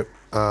are a drip.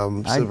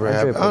 Super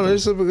happy. Oh, they're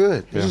super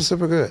good. This is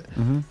super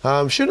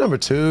good. Shoe number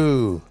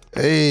 2.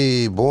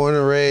 Hey, born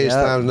and raised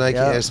times Nike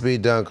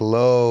SB Dunk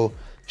Low.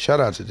 Shout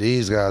out to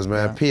these guys,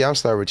 man. P, I'll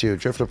start with you.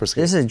 Drip flipper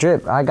skip. This is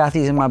drip. I got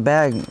these in my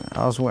bag.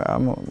 I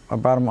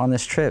brought them on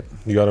this trip.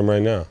 You got them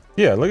right now.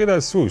 Yeah, look at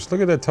that swoosh.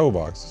 Look at that toe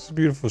box. It's a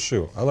beautiful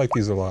shoe. I like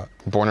these a lot.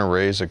 Born and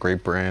raised, a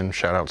great brand.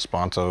 Shout out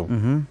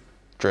Sponso.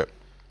 Drip.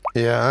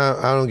 Yeah,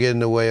 I don't get in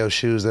the way of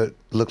shoes that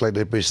look like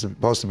they're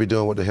supposed to be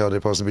doing what the hell they're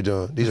supposed to be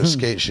doing. These are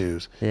skate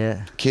shoes.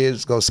 Yeah.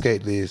 Kids, go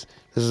skate these.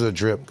 This is a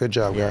drip. Good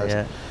job,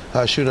 guys.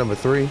 Shoe number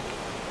 3.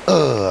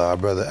 Our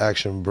brother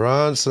Action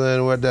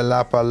Bronson with the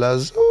Lapa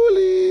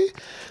Lazuli.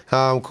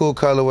 Cool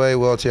colorway.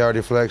 Welty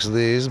already flexed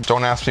these.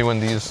 Don't ask me when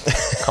these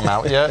come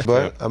out yet.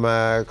 But I'm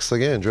asked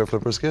again, drip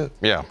flipper skip.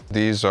 Yeah,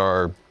 these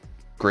are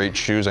great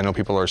shoes. I know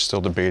people are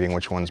still debating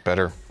which one's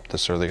better,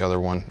 this or the other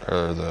one,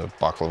 or the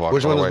baklava.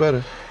 Which one is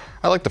better?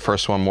 I like the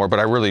first one more, but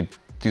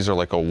these are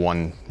like a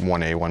 1A,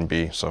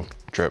 1B, so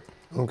drip.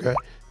 Okay.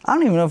 I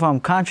don't even know if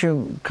I'm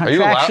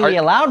contractually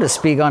allowed to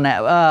speak on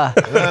that.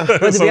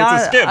 But to be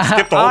honest,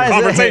 skip the whole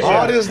conversation.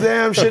 All this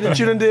damn shit that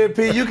you done did,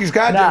 P, you can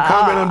comment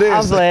on this.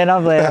 I'm playing.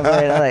 I'm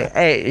like,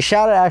 hey,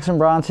 shout out to Action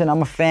Bronson.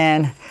 I'm a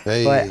fan,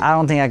 but I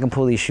don't think I can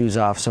pull these shoes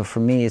off. So for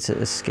me, it's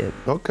a skip.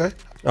 Okay.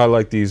 I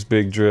like these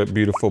big drip,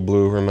 beautiful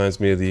blue. Reminds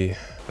me of the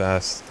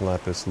vast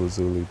lapis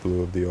lazuli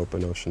blue of the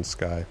open ocean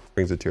sky.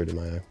 Brings a tear to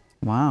my eye.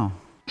 Wow.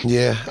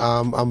 Yeah,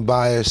 I'm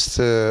biased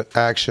to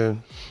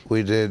Action.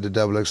 We did the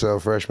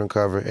XXL freshman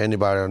cover.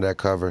 Anybody on that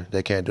cover,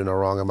 they can't do no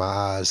wrong in my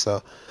eyes.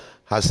 So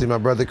I see my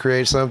brother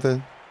create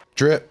something.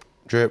 Drip,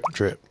 drip,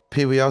 drip.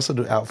 P, we also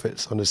do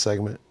outfits on this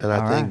segment. And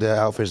I think the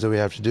outfits that we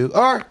have to do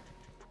are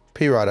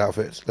P-Rod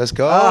outfits. Let's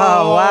go.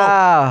 Oh,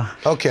 wow.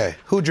 Okay,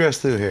 who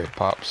dressed through here?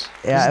 Pops.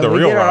 Yeah, this is the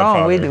real did our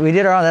own. Rodfather. We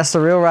did our own. That's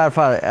the real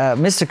Rodfather.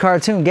 Mr.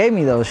 Cartoon gave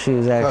me those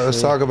shoes, actually.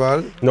 Let's talk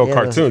about it. No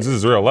cartoons, this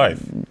is real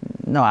life.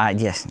 No,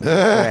 yes,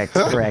 correct.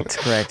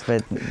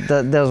 But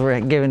those were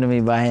given to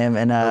me by him,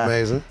 and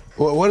amazing.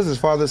 What is this,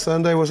 Father's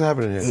Sunday? What's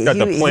happening here? Got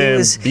the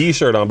Plan B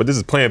shirt on, but this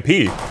is Plan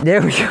P. There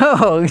we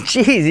go.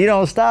 Jeez, you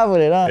don't stop with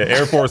it, huh? Yeah,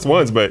 Air Force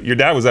Ones, but your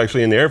dad was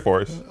actually in the Air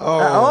Force.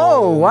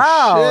 Oh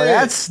wow,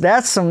 shit.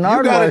 that's some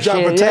Nardwuar shit.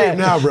 You gotta drop a tape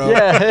now, bro.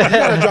 Yeah. You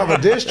gotta drop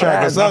a diss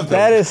track or something.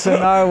 That is some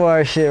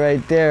Nardwuar shit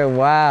right there.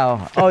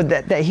 Wow. Oh,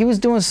 that he was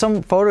doing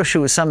some photo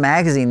shoot with some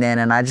magazine then,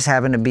 and I just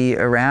happened to be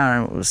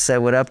around and said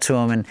what up to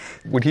him. And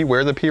would he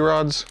wear the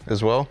P-Rods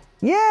as well?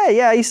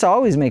 Yeah. I used to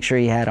always make sure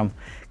he had them.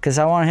 Because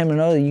I wanted him to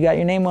know that you got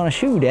your name on a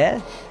shoe,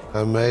 Dad.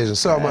 Amazing.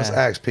 So I must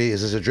ask, P,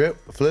 is this a drip,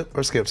 a flip,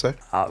 or skip, sir?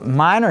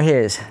 Mine or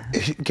his?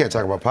 You can't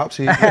talk about Pops.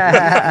 He earned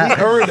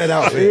that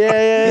outfit.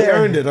 Yeah. He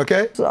earned it,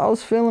 okay? So I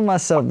was feeling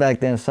myself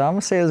back then, so I'm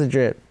going to say it was a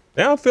drip.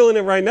 Yeah, I'm feeling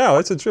it right now.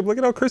 It's a drip. Look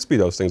at how crispy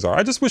those things are.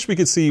 I just wish we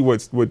could see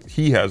what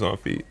he has on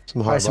feet.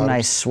 Some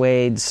nice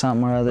suede,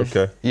 something or other.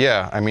 Okay.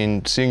 Yeah, I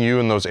mean, seeing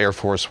you in those Air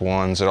Force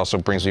Ones, it also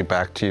brings me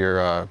back to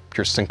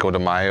your Cinco de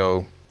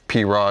Mayo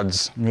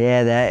P-Rods.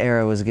 Yeah, that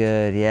era was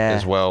good, yeah.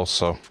 As well,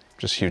 so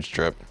just huge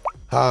drip.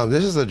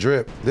 This is a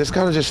drip. This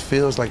kind of just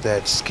feels like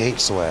that skate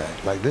swag.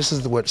 Like, this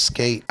is what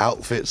skate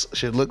outfits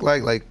should look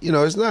like. Like, you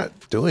know, it's not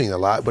doing a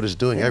lot, but it's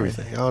doing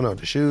everything. I don't know,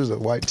 the shoes, the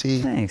white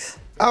tee. Thanks.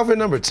 Outfit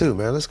number 2,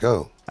 man, let's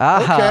go.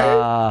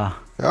 Okay.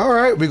 All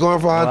right, we're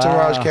going for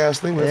entourage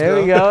casting. Let's There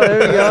we go.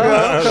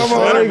 Come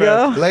on. There we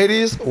go.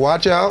 Ladies,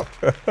 watch out.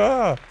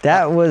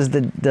 That was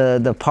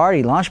the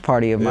party, launch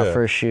party of my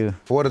first shoe.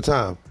 What a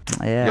time.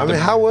 Yeah. I mean,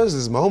 how was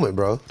this moment,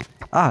 bro?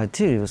 Oh,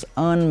 dude, it was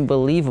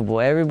unbelievable.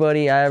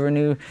 Everybody I ever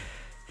knew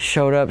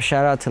showed up.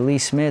 Shout out to Lee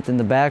Smith in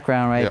the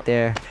background right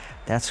there.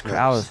 That's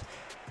I was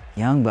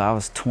young, but I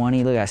was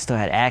 20. Look, I still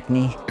had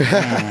acne.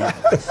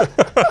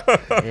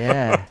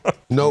 Yeah.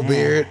 No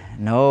beard?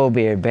 No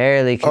beard,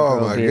 barely could grow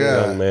my beard.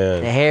 God. Oh,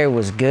 man. The hair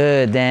was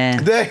good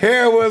then. The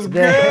hair was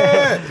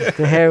good.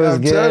 The hair was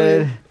I'm telling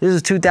good. you. This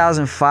is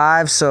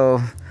 2005, so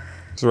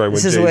That's right, when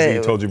This is Jay-Z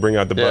what- told you bring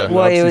out the button.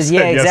 well, it was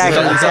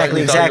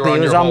exactly. You thought you were It on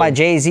was your on my home.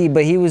 Jay-Z,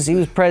 but he was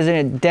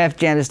president of Def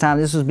Jam this time.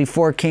 This was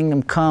before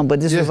Kingdom Come, but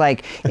this was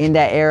like in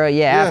that era,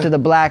 after the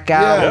Black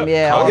Album,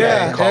 all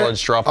that.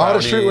 College dropout. All the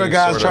streetwear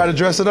guys try to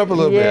dress it up a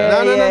little bit.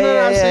 Yeah,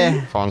 No, I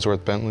see.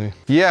 Farnsworth Bentley.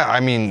 Yeah, I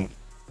mean,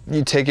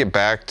 you take it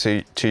back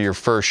to your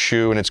first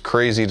shoe, and it's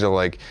crazy to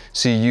like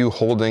see you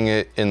holding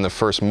it in the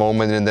first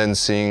moment, and then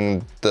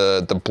seeing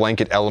the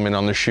blanket element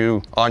on the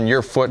shoe on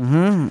your foot,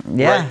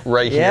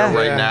 right here,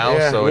 right now.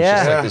 So it's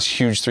just like this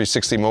huge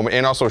 360 moment.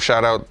 And also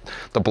shout out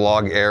the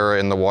blog era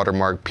and the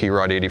watermark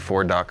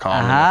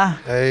prod84.com.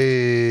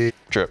 Hey.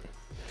 Drip.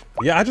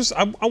 Yeah, I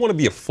want to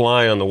be a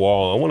fly on the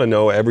wall. I want to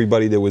know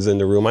everybody that was in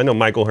the room. I know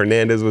Michael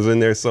Hernandez was in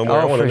there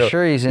somewhere. I Oh, want to for know,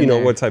 sure he's in you know,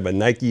 there. what type of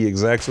Nike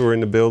execs were in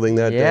the building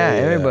that day. Yeah,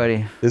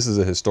 everybody. This is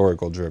a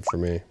historical drip for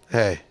me.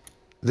 Hey,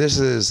 this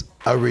is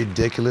a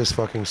ridiculous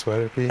fucking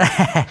sweater piece,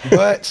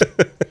 but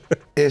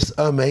it's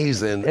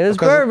amazing. It was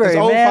because Burberry,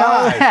 it's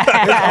man. 05.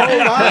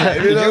 It's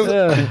 05, you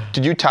know?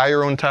 Did you tie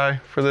your own tie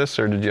for this,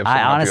 or did you have someone I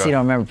help you honestly out?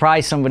 don't remember.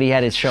 Probably somebody had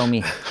to show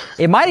me.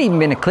 It might have even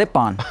been a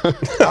clip-on.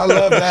 I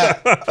love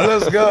that.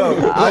 Let's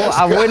go.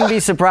 I wouldn't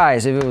be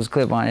surprised if it was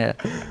clip-on, yeah.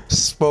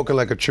 Spoken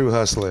like a true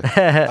hustler.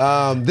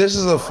 This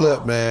is a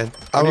flip, man.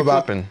 you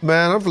flipping?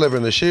 Man, I'm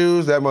flipping the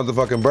shoes, that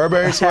motherfucking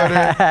Burberry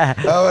sweater,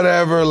 or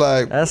whatever.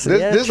 Like, That's- this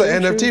yeah, is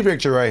an true, NFT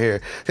picture right here.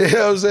 You know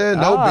what I'm saying?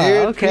 No Oh,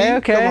 beard. okay, Pete.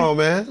 okay. Come on,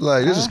 man.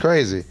 Like, this is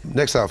crazy.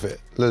 Next outfit.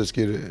 Let's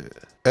get it.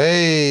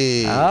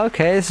 Hey.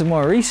 Okay, this is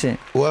more recent.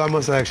 Well, I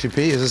must ask you,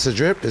 Pete, is this a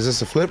drip? Is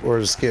this a flip or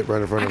a skip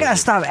right in front I of gotta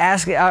us? stop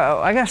asking.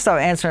 I gotta stop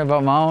answering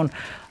about my own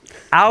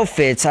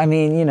outfits. I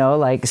mean, you know,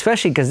 like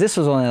especially because this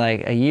was only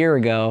like a year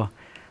ago.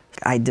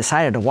 I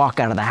decided to walk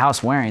out of the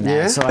house wearing that,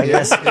 Yeah, so I yeah,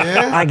 guess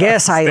yeah. I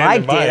guess I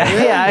liked it. by it.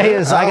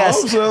 Yeah, so I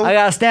hope so. I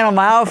gotta stand on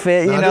my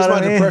outfit. You Nah, know this is what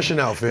my I mean? depression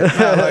outfit.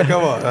 Nah, like,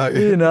 come on.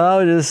 You know,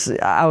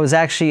 I was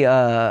actually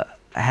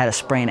I had a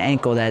sprained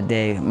ankle that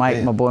day.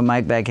 My boy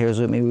Mike back here was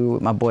with me. We were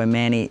with my boy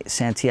Manny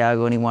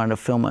Santiago, and he wanted to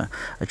film a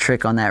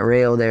trick on that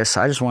rail there. So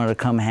I just wanted to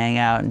come hang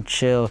out and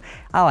chill.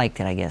 I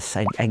liked it, I guess.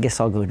 I guess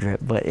I'll go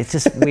drip, but it's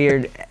just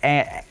weird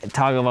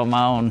talking about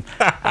my own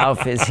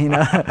outfits, you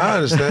know? I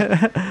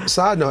understand.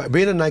 Side note,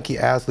 being a Nike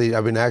athlete,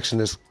 I've been asking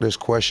this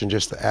question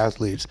just to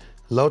athletes.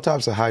 Low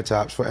tops or high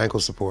tops for ankle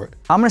support?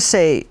 I'm gonna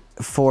say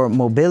for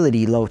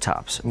mobility, low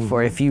tops.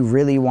 For if you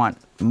really want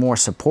more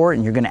support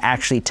and you're gonna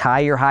actually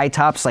tie your high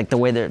tops like the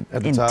way they're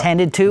At the top?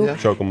 intended to, Yeah.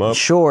 Choke 'em up.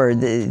 Sure,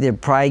 they'll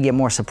probably get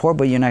more support,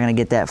 but you're not gonna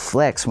get that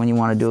flex when you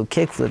wanna do a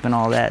kickflip and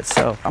all that.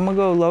 So I'm gonna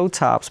go low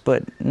tops,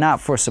 but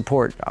not for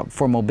support,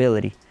 for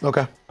mobility.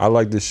 Okay. I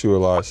like this shoe a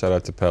lot. Shout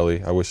out to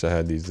Pelly. I wish I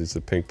had these. It's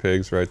the pink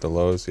pigs, right? The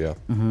lows, yeah.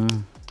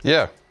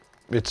 Yeah,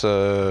 it's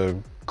a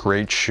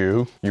great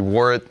shoe. You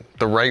wore it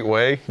the right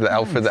way. The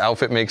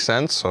outfit makes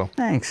sense. So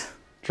Thanks.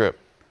 drip.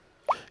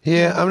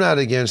 Yeah, I'm not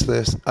against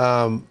this.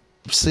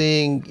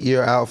 Seeing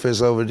your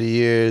outfits over the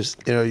years,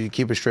 you know, you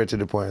keep it straight to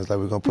the point. It's like,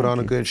 we're gonna put on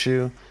a good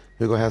shoe.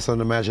 We're gonna have something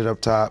to match it up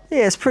top.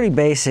 Yeah, it's pretty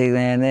basic,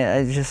 man.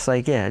 I just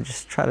like,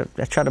 just try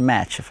to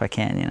match if I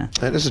can, you know.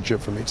 And this is a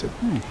drip for me too.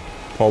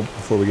 Paul,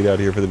 before we get out of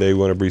here for the day, we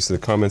want to breeze to the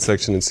comment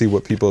section and see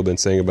what people have been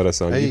saying about us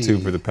on Hey.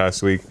 YouTube for the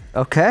past week,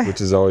 Okay.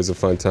 which is always a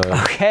fun time.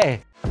 Okay.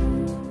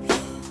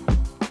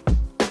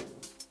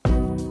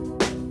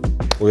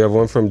 We have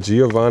one from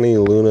Giovanni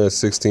Luna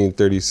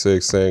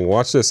 1636 saying,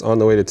 watch this on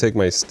the way to take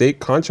my state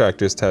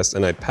contractors test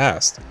and I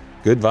passed.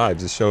 Good vibes,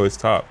 the show is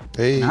top.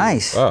 Hey.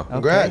 Nice. Wow,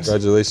 Congrats.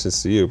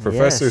 Congratulations to you.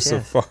 Professor yes.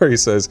 Safari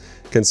says,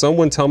 can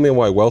someone tell me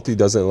why Welty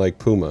doesn't like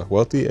Puma?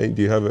 Welty,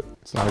 do you have it?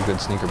 It's not a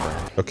good sneaker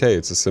brand. Okay,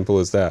 it's as simple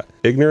as that.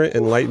 Ignorant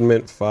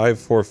Enlightenment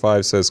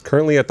 545 says,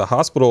 currently at the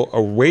hospital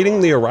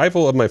awaiting the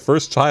arrival of my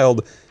first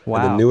child and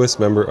the Wow. newest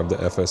member of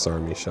the FS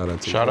Army. Shout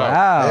out to you. Shout out.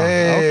 Wow.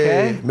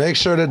 Hey, Okay. make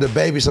sure that the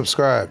baby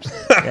subscribes.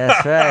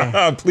 That's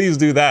right. Please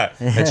do that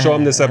and show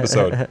him this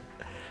episode.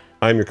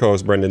 I'm your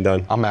co-host, Brendan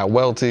Dunne. I'm at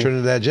Welty.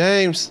 Trinidad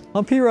James.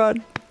 I'm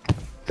P-Rod. Thank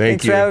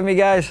Thanks you. for having me,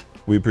 guys.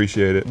 We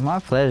appreciate it. My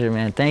pleasure,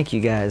 man. Thank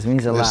you, guys. It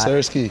means a Yes, lot.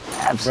 Sirski.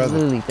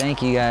 Absolutely.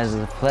 Thank you, guys.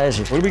 It's a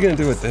pleasure. What are we gonna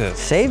do with this?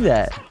 Save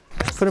that.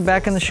 Just put it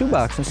back in the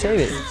shoebox and save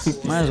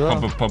it. Might as well.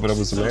 Pump it up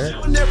with some air.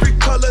 On every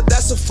color,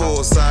 that's a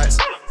full size.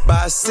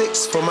 Buy a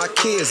 6 for my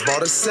kids,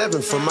 bought a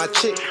 7 for my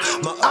chick.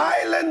 My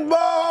Island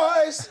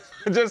boys,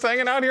 Just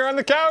hanging out here on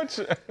the couch.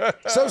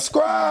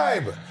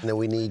 subscribe. And then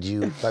we need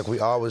you, like we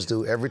always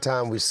do, every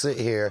time we sit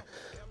here.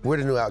 We're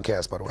the new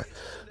Outcast, by the way.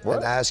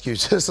 And ask you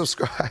to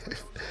subscribe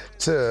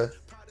to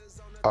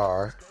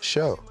our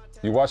show.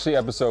 You watched the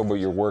episode, but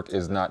your work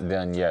is not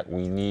done yet.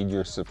 We need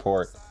your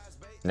support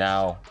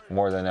now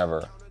more than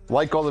ever.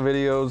 Like all the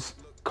videos,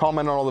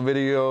 comment on all the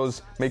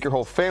videos, make your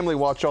whole family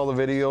watch all the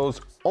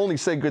videos, only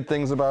say good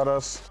things about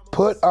us.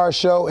 Put our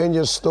show in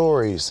your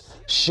stories.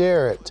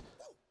 Share it.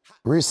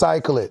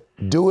 recycle it,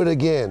 do it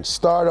again,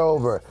 start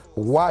over,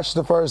 watch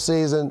the first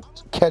season,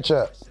 catch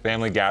up.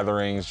 Family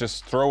gatherings,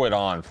 just throw it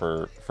on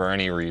for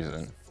any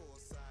reason.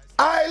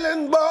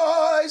 Island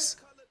boys!